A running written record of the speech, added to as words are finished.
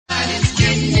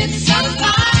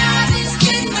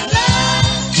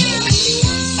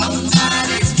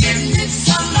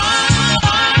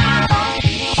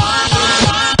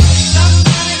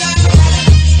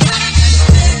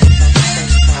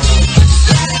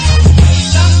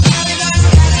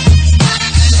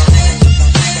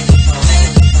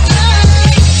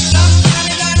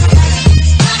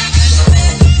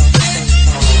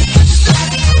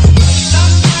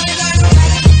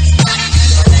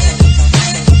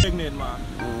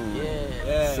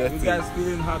You guys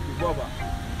feeling happy, Baba?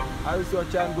 How is your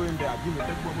child going there? Give me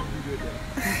take Baba video there.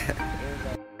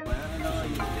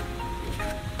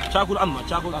 Chakul Anna.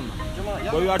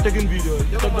 But you are taking video.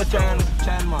 Take the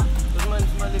chain man.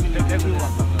 Take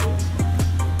everyone.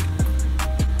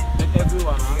 Take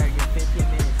everyone. You gotta get 15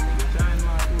 minutes.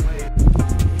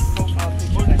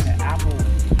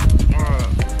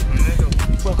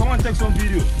 So come on, take some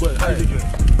video. But how you doing?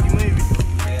 You made video.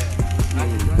 Yeah.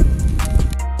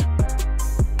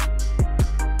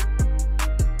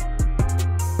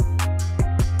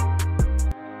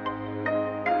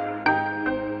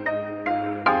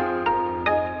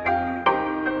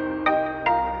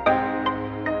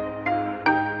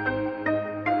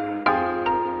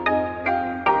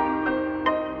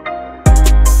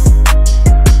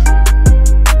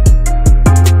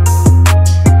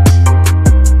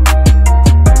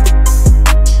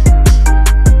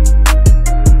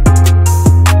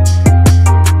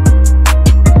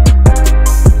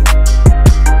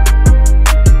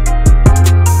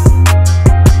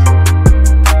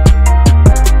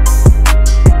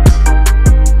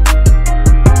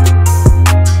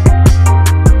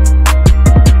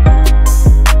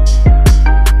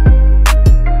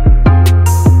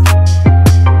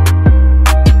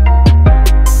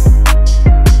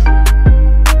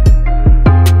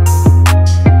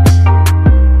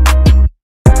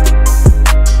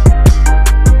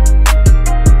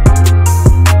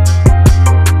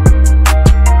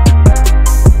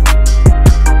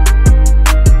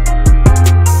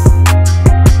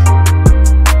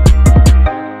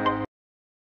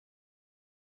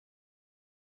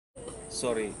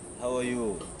 Sorry, how are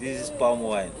you? This is palm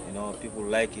wine. You know, people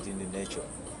like it in the nature,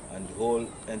 and the whole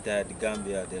entire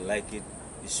Gambia they like it.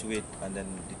 It's sweet, and then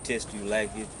the taste you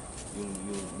like it, you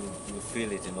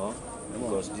feel it. You know,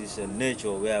 because this is a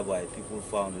nature whereby people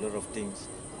found a lot of things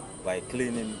by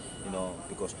cleaning. You know,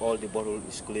 because all the bottle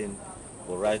is clean.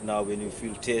 But right now, when you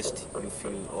feel taste, you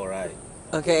feel alright.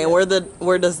 Okay, and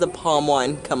where does the palm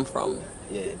wine come from?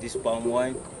 Yeah, this palm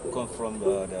wine comes from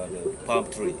the palm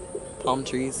tree. Palm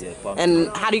trees? Yeah, palm and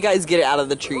tree. How do you guys get it out of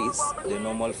the trees? They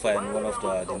normally find one of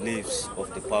the leaves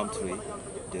of the palm tree.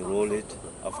 They roll it,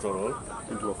 after all,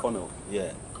 Into a funnel.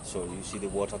 yeah, so you see the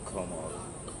water come out.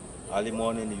 Early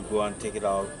morning you go and take it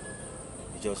out.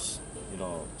 You just, you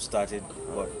know, start it.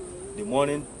 But the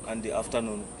morning and the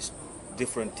afternoon is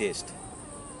different taste.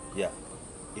 Yeah.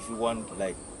 If you want,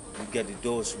 like, you get the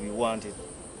dose you want it,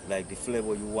 like the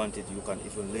flavor you want it, you can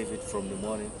even leave it from the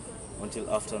morning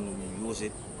until afternoon you use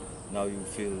it. Now you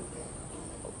feel,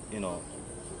 you know,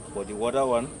 but the water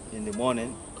one in the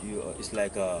morning, it's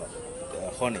like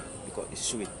honey because it's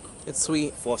sweet. It's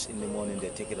sweet. First in the morning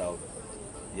they take it out.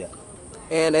 Yeah.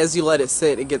 And as you let it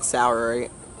sit, it gets sour,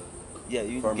 right? Yeah,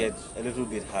 you get a little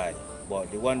bit high.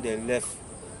 But the one they left,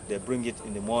 they bring it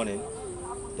in the morning,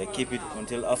 they keep it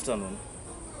until afternoon,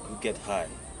 you get high.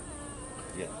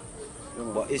 Yeah.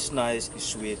 But it's nice, it's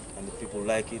sweet, and the people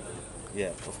like it. Yeah,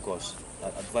 of course.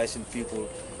 Advising people,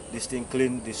 this thing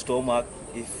clean the stomach.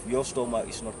 If your stomach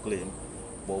is not clean,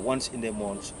 but once in a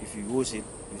month, if you use it,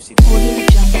 you see.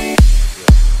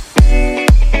 Yeah.